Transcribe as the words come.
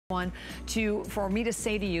for me to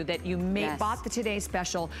say to you that you bought the Today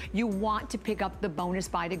Special, you want to pick up the bonus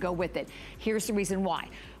buy to go with it. Here's the reason why.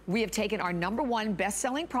 We have taken our #1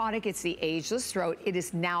 best-selling product. It's the Ageless Throat. It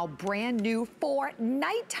is now brand new for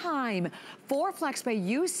nighttime. For FlexPay,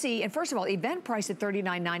 you see, and first of all, event price at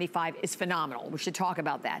 $39.95 is phenomenal. We should talk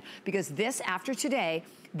about that because this, after today,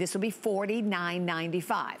 this will be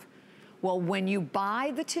 $49.95. Well, when you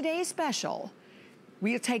buy the Today Special,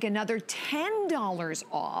 we'll take another $10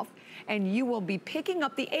 off, and you will be picking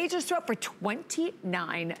up the Ageless Throat for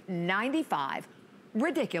 $29.95.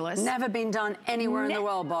 Ridiculous. Never been done anywhere in the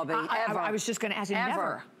world, Bobby. Ever. I was just going to ask you,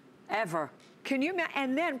 never. Ever. Can you imagine?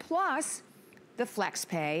 And then plus the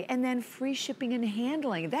FlexPay, and then free shipping and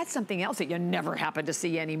handling. That's something else that you never happen to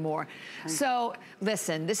see anymore. So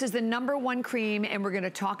listen, this is the #1 cream, and we're going to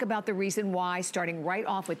talk about the reason why, starting right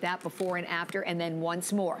off with that before and after, and then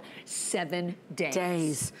once more, 7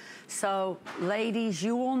 days. So ladies,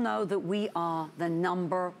 you all know that we are the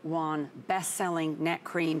 #1 best-selling neck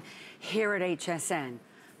cream here at HSN,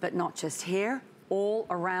 but not just here, all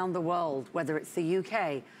around the world, whether it's the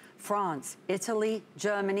UK, France, Italy,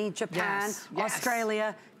 Germany, Japan,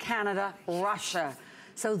 Australia, Canada, Russia.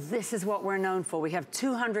 So this is what we're known for. We have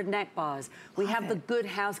 200 neck bars. We have the Good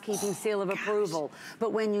Housekeeping seal of approval.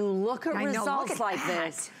 But when you look at results like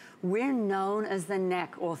this, we're known as the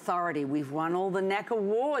neck authority. We've won all the neck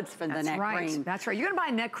awards for the neck cream. That's right. You're gonna buy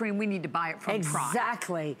a neck cream, we need to buy it from PRAI.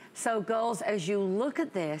 Exactly. So girls, as you look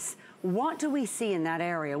at this, what do we see in that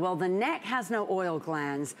area? Well, the neck has no oil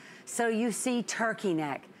glands. So you see turkey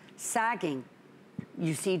neck, sagging,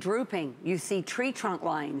 you see drooping, you see tree trunk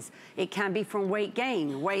lines. It can be from weight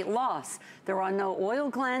gain, weight loss. There are no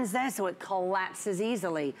oil glands there, so it collapses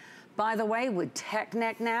easily. By the way, with tech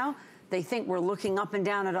neck now, they think we're looking up and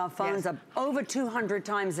down at our phones over 200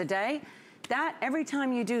 times a day. That, every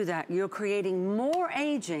time you do that, you're creating more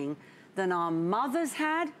aging than our mothers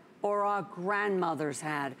had or our grandmothers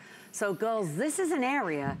had. So girls, this is an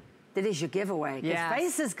area that is your giveaway. Because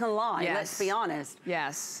faces can lie, let's be honest.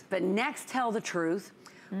 But necks tell the truth.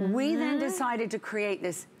 We then decided to create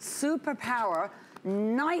this superpower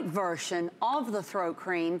night version of the throat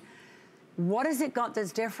cream. What has it got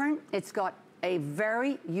that's different? It's got a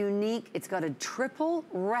very unique, it's got a triple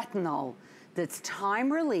retinol that's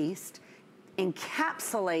time released,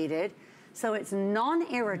 encapsulated, so it's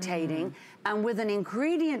non-irritating, and with an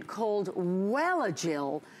ingredient called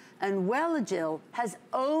Wellagyl. And Wellagyl has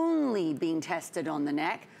only been tested on the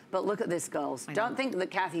neck. But look at this, girls. Don't think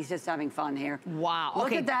that Kathy's just having fun here. Wow.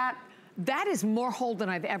 Look at that. That is more hold than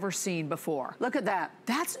I've ever seen before. Look at that.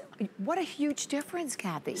 That's, what a huge difference,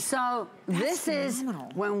 Kathy. So this is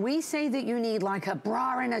when we say that you need like a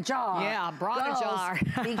bra in a jar. Yeah, a bra in a jar.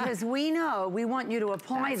 Because we know, we want you to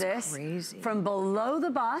apply this from below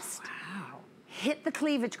the bust, hit the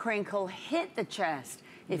cleavage crinkle, hit the chest.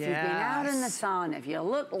 If you've been out in the sun, if you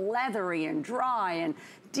look leathery and dry and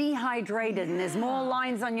dehydrated and there's more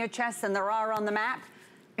lines on your chest than there are on the map,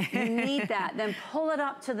 you need that. Then pull it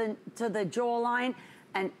up to the jawline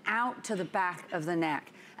and out to the back of the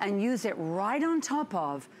neck and use it right on top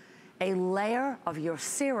of a layer of your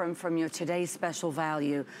serum from your Today's Special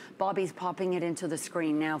value. Bobby's popping it into the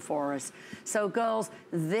screen now for us. So girls,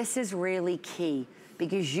 this is really key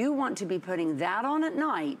because you want to be putting that on at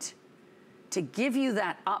night to give you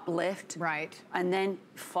that uplift. And then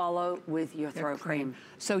follow with your throat cream.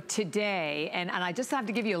 So today, and I just have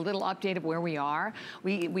to give you a little update of where we are.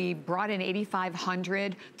 We brought in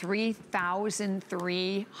 8,500,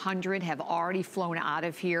 3,300 have already flown out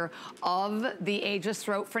of here of the Ageless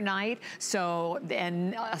Throat for night. So,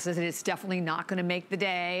 and it's definitely not gonna make the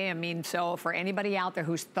day. I mean, so for anybody out there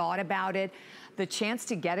who's thought about it, the chance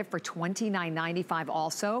to get it for $29.95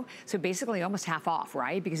 also. So basically almost half off,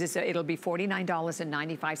 right? Because it'll be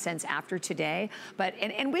 $49.95 after today. But,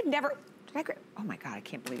 and we've never, oh my God, I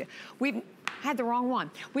can't believe it. We've had the wrong one.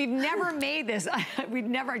 We've never made this. We've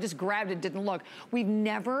never, I just grabbed it, didn't look. We've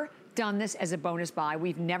never done this as a bonus buy.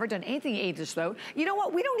 We've never done anything Ageless Throat. You know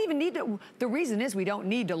what? We don't even need to, the reason is we don't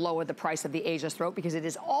need to lower the price of the Ageless Throat because it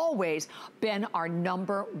has always been our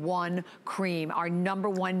 #1 cream, our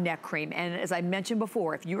 #1 neck cream. And as I mentioned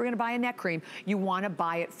before, if you were gonna buy a neck cream, you wanna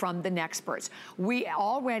buy it from the Nexperts. We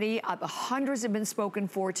already, hundreds have been spoken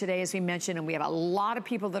for today, as we mentioned, and we have a lot of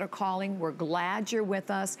people that are calling. We're glad you're with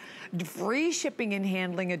us. Free shipping and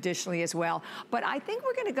handling additionally as well. But I think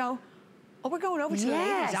we're gonna go, we're going over to the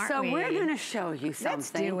ladies, aren't we? So we're gonna show you something. Let's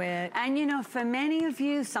do it. And you know, for many of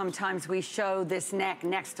you, sometimes we show this neck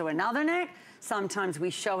next to another neck. Sometimes we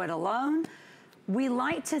show it alone. We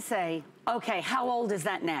like to say, okay, how old is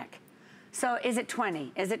that neck? So is it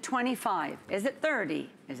 20? Is it 25? Is it 30?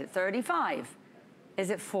 Is it 35? is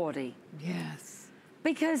it 40? Yes.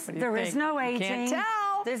 Because there is no aging. Can't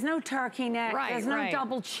tell. There's no turkey neck. There's no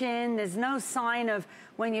double chin. There's no sign of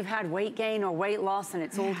when you've had weight gain or weight loss and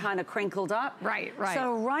it's all kind of crinkled up. Right.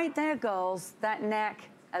 So right there, girls, that neck,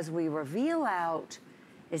 as we reveal out,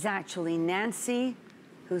 is actually Nancy,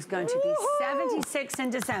 who's going to be 76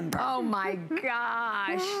 in December. Oh my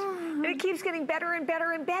gosh. And it keeps getting better and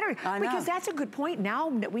better and better. I know. Because that's a good point.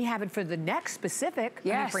 Now that we have it for the neck specific, I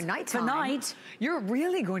mean, for nighttime, for night, you're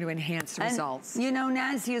really going to enhance the results. You know,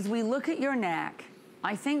 Nancy, as we look at your neck,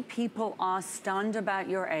 I think people are stunned about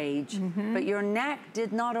your age, but your neck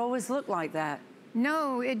did not always look like that.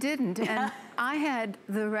 No, it didn't. And I had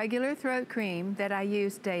the regular throat cream that I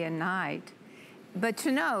use day and night. But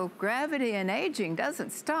you know, gravity and aging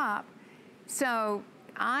doesn't stop. So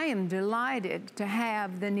I am delighted to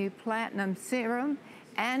have the new platinum serum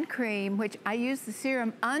and cream, which I use the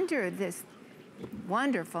serum under this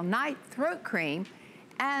wonderful night throat cream.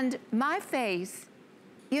 And my face,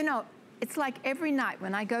 you know, it's like every night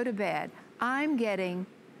when I go to bed, I'm getting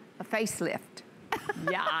a facelift.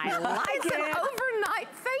 Yeah, I like it's it. It's an overnight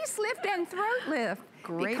facelift and throat lift.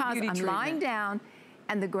 Great because beauty I'm treatment. lying down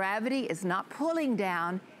and the gravity is not pulling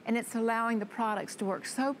down and it's allowing the products to work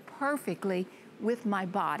so perfectly with my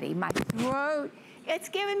body, my throat. It's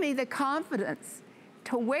given me the confidence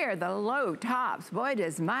to wear the low tops. Boy,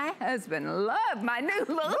 does my husband love my new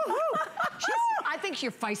look. I think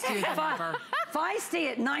you're feistier than ever. Feisty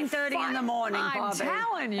at 9:30 in the morning, I'm Bobby.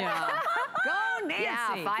 telling you. Go, Nancy.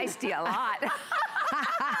 Yeah, feisty a lot.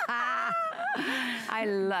 I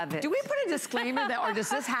love it. Do we put a disclaimer that, or does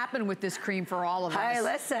this happen with this cream for all of us? Hey,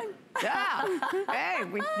 listen. Yeah. Hey,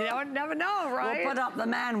 we never know, right? We'll put up the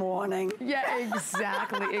man warning. Yeah,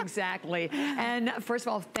 exactly, exactly. And first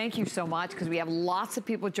of all, thank you so much because we have lots of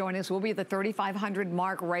people joining us. We'll be at the 3,500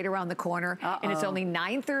 mark right around the corner. And it's only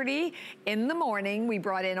 9:30 in the morning. We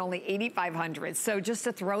brought in only 8,500. So just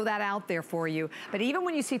to throw that out there for you. But even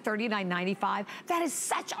when you see $39.95, that is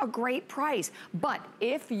such a great price. But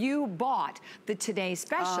if you bought the Today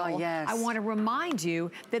Special, I want to remind you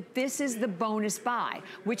that this is the bonus buy,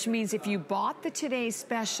 which means if you bought the Today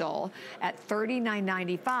Special at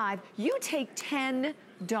 $39.95, you take $10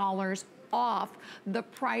 off the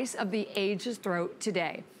price of the Ageless Throat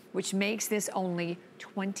today, which makes this only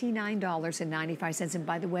 $29.95. And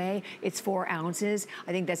by the way, it's 4 ounces.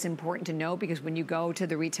 I think that's important to know because when you go to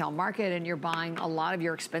the retail market and you're buying a lot of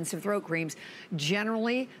your expensive throat creams,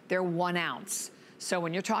 generally they're 1 ounce. So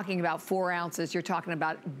when you're talking about 4 ounces, you're talking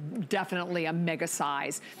about definitely a mega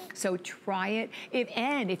size. So try it.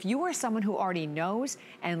 And if you are someone who already knows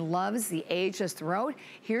and loves the Ageless Throat,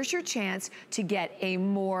 here's your chance to get a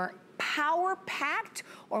more power-packed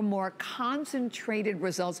or more concentrated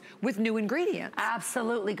results with new ingredients.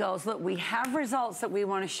 Absolutely, girls. Look, we have results that we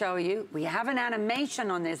want to show you. We have an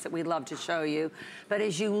animation on this that we'd love to show you. But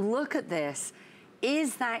as you look at this,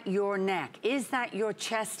 is that your neck? Is that your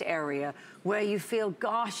chest area where you feel,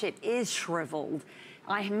 gosh, it is shriveled?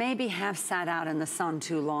 I maybe have sat out in the sun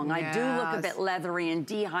too long. Yes. I do look a bit leathery and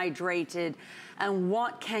dehydrated. And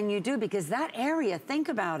what can you do? Because that area, think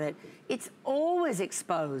about it, it's always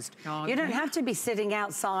exposed. You don't have to be sitting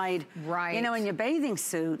outside, you know, in your bathing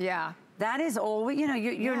suit. Yeah. That is all, you know,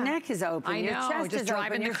 your neck is open, your chest is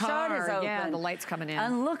open, your shirt is open. Yeah, the light's coming in.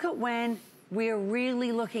 And look at when we're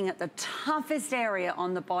really looking at the toughest area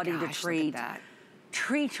on the body to treat. Look at that.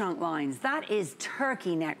 Tree trunk lines. That is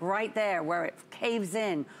turkey neck right there where it caves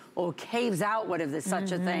in or caves outward if there's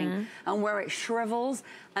such a thing, and where it shrivels.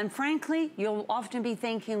 And frankly, you'll often be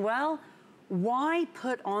thinking, well, why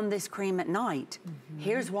put on this cream at night?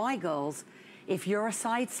 Here's why, girls. If you're a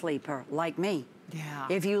side sleeper like me,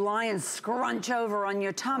 if you lie and scrunch over on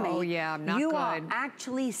your tummy, you are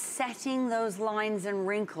actually setting those lines and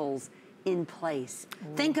wrinkles in place.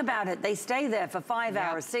 Think about it. They stay there for 5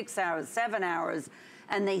 hours, 6 hours, 7 hours,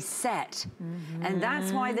 and they set. And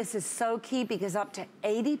that's why this is so key, because up to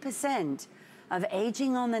 80% of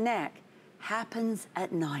aging on the neck happens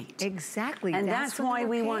at night. Exactly. And that's why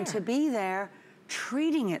we want to be there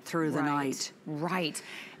treating it through the night. Right.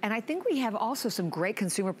 And I think we have also some great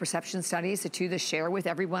consumer perception studies to share with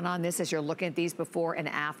everyone on this as you're looking at these before and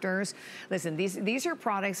afters. Listen, these are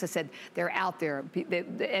products, I said, they're out there.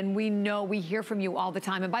 And we know, we hear from you all the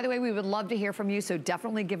time. And by the way, we would love to hear from you, so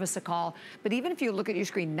definitely give us a call. But even if you look at your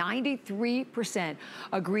screen, 93%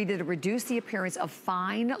 agree to reduce the appearance of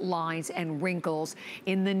fine lines and wrinkles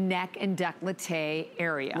in the neck and décolleté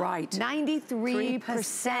area. Right.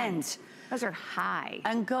 93%. Those are high.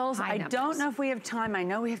 And girls, I don't know if we have time. I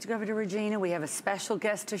know we have to go over to Regina. We have a special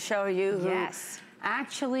guest to show you who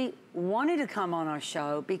actually wanted to come on our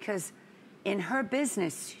show because in her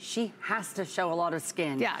business, she has to show a lot of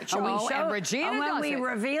skin. Yeah, and Regina and when does we it.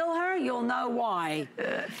 reveal her, you'll know why.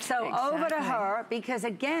 So over to her, because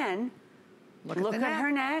again, look at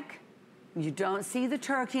her neck. You don't see the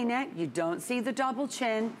turkey neck. You don't see the double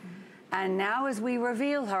chin. And now as we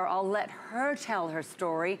reveal her, I'll let her tell her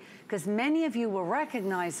story, because many of you will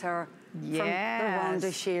recognize her from the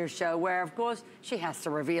Rhonda Shear show, where, of course, she has to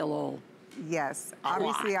reveal all. Yes,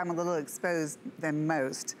 obviously I'm a little exposed than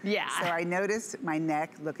most. Yeah. So I noticed my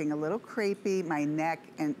neck looking a little crepey, my neck,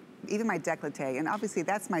 and even my décolleté. And obviously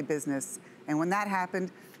that's my business. And when that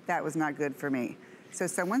happened, that was not good for me. So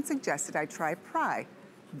someone suggested I try PRAI.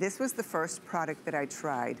 This was the first product that I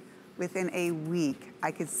tried. Within a week,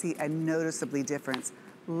 I could see a noticeably difference.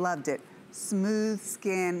 Loved it. Smooth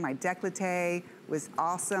skin, my décolleté was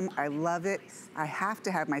awesome. I love it. I have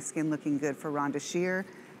to have my skin looking good for Rhonda Shear.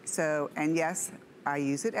 So, and yes, I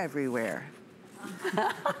use it everywhere.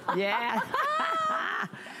 Yeah.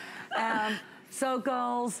 So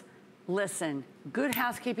girls, listen, good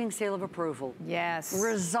housekeeping seal of approval. Yes.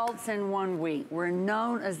 Results in 1 week. We're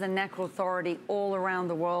known as the neck authority all around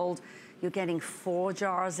the world. You're getting 4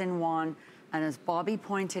 jars in one. And as Bobby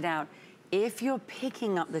pointed out, if you're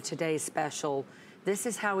picking up the Today's Special, this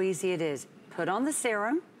is how easy it is. Put on the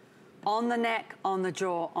serum, on the neck, on the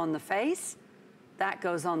jaw, on the face. That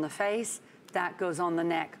goes on the face, that goes on the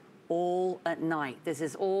neck, all at night. This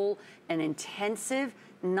is all an intensive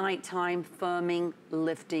nighttime firming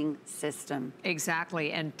lifting system.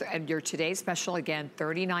 Exactly, and your Today's Special, again,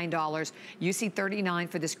 $39. You see $39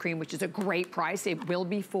 for this cream, which is a great price. It will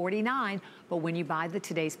be $49, but when you buy the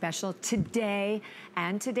Today's Special today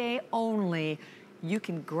and today only, you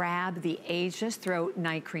can grab the Ageless Throat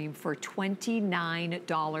Night Cream for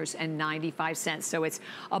 $29.95. So it's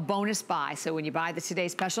a bonus buy. So when you buy the Today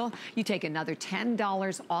Special, you take another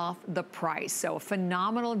 $10 off the price. So a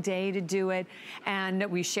phenomenal day to do it. And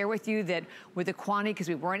we share with you that with the quantity, because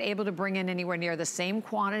we weren't able to bring in anywhere near the same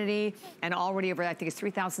quantity, and already over, I think it's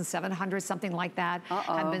 3,700, something like that,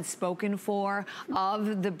 have been spoken for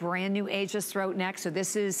of the brand new Ageless Throat Neck. So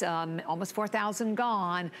this is almost 4,000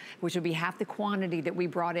 gone, which would be half the quantity that we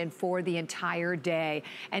brought in for the entire day,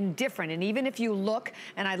 and different. And even if you look,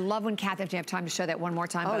 and I love when Kathy, if you have time to show that one more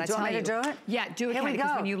time, but I tell you, do it? Yeah, do it, Kathy,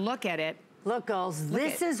 because when you look at it, look, girls,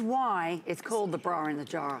 this is why it's called the bra in the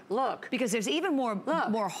jar. Look. Because there's even more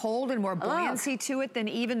hold and more buoyancy to it than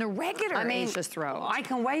even the regular Ageless Throat. I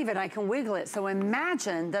can wave it, I can wiggle it. So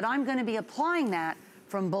imagine that I'm gonna be applying that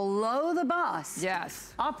from below the bust.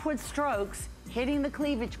 Yes. Upward strokes, hitting the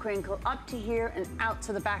cleavage crinkle up to here and out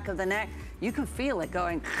to the back of the neck. You can feel it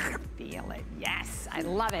going. Feel it, yes, I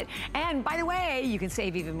love it. And by the way, you can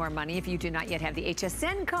save even more money if you do not yet have the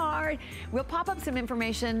HSN card. We'll pop up some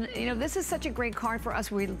information. You know, this is such a great card for us.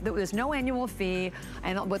 There's no annual fee,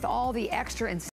 and with all the extra